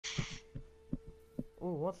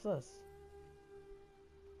Ooh, what's this?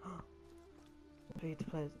 Beat to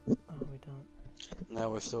play. Oh, we don't. Now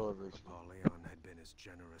we're still over. Leon had been as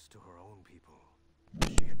generous to her own people as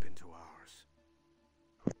she had been to ours.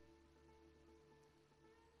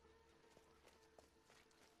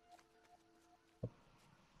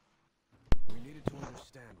 We needed to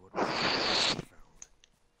understand what was found.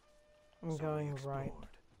 I'm going right.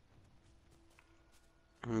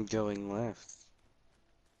 I'm going left.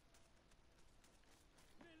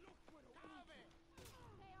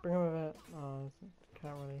 Bring him a bit. Oh,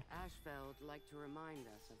 can't really. Ashfeld liked to remind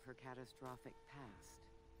us of her catastrophic past.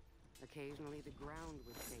 Occasionally the ground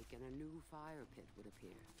would shake and a new fire pit would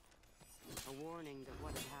appear. A warning that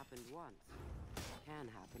what had happened once can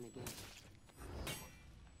happen again.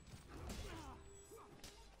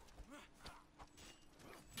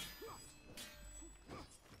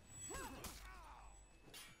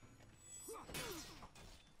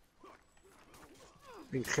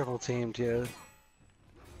 Being triple teamed here.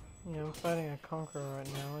 Yeah, I'm fighting a conqueror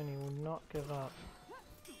right now, and he will not give up.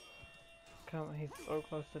 Come, he's so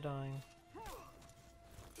close to dying.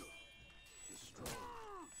 He's strong.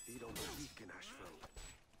 He don't weak in Ashfeld.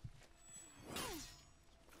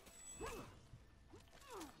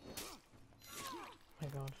 My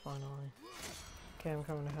god, finally. Okay, I'm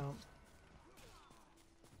coming to help.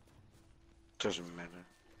 Doesn't matter.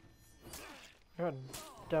 I got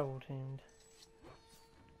double teamed.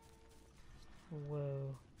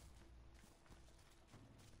 Whoa.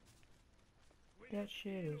 That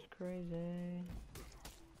shit is crazy.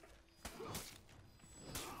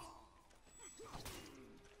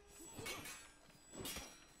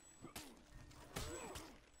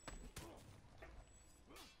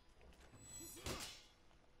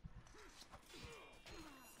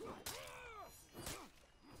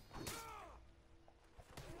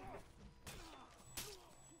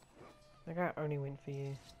 That guy only went for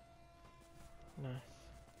you. Nice.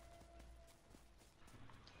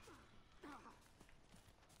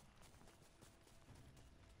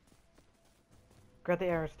 Grab the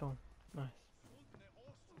arrow storm. Nice.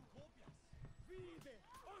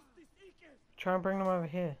 Try and bring them over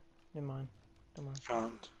here. Never mind. Never mind.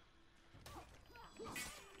 Can't.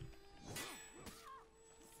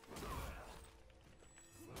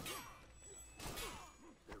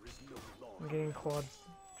 I'm getting quad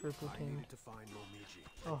triple teamed. To find Momiji.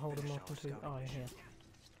 I'll hold him off until. Oh, yeah. Here.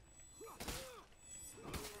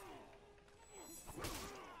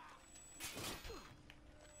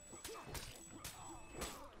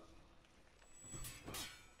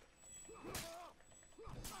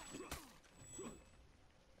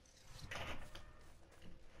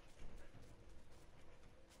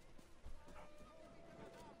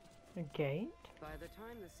 A gate? By the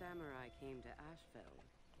time the samurai came to Ashfeld,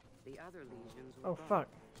 the other legions were Oh, gone. fuck.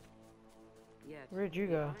 Yet, Where'd you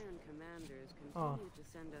the go? Iron Commanders Oh. continued to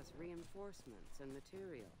send us reinforcements and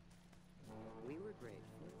material. We were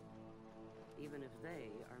grateful, even if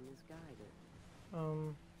they are misguided.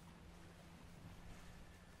 Oh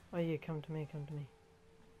yeah, come to me, come to me.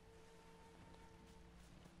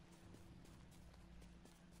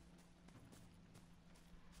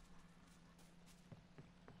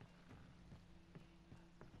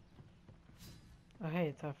 Oh hey,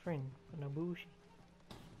 it's our friend, Nabushi.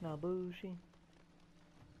 Nabushi.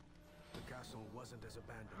 The castle wasn't as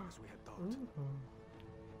abandoned as we had thought.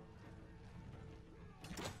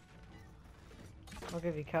 I'll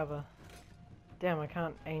give you cover. Damn, I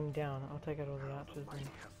can't aim down. I'll take out all the archers The mighty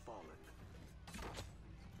then. have fallen.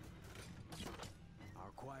 Our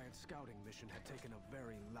quiet scouting mission had taken a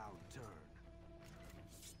very loud turn.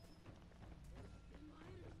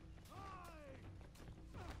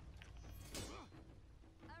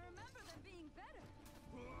 I remember them being better.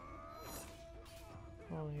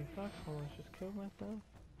 Holy fuck, I almost just killed myself.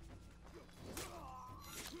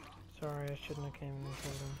 Sorry, I shouldn't have came and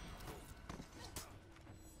killed him.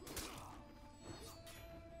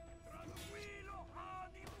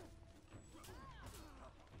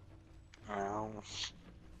 Ow.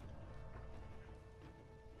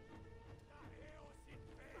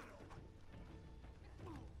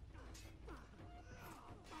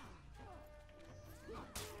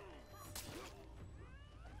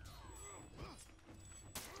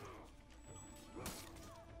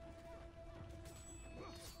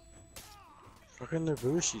 Fucking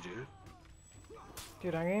Nabushi, dude.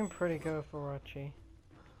 Dude, I'm getting pretty good for Orochi.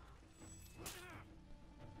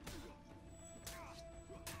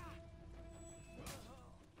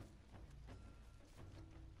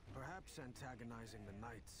 Perhaps antagonizing the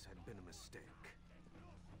knights had been a mistake.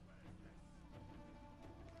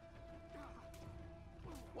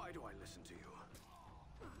 Why do I listen to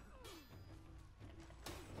you?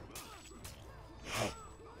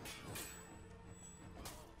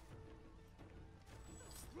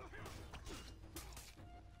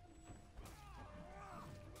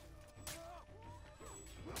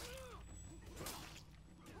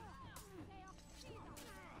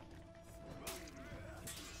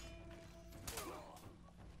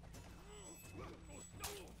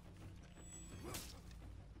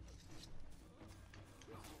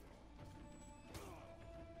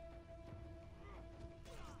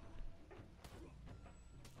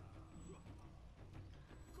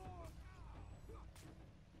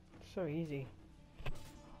 So easy.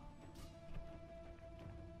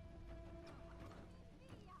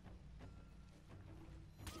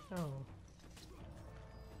 Oh.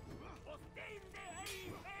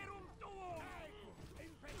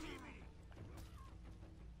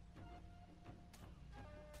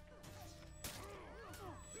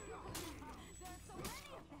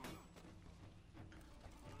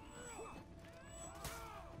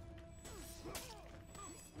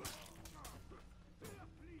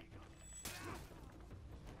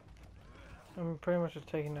 I'm pretty much just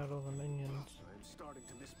taking out all the minions. I'm starting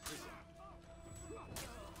to miss prison.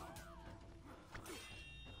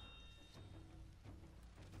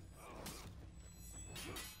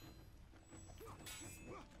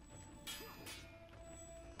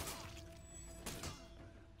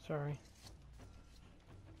 Sorry.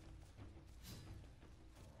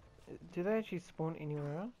 Do they actually spawn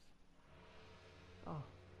anywhere else? Oh.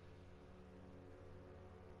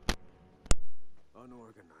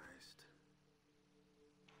 Unorganized.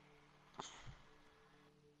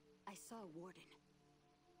 I saw a warden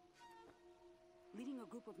leading a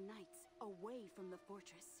group of knights away from the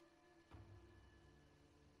fortress.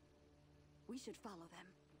 We should follow them.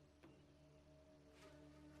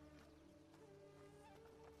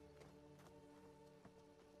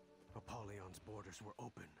 Apollyon's borders were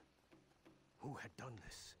open. Who had done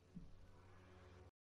this?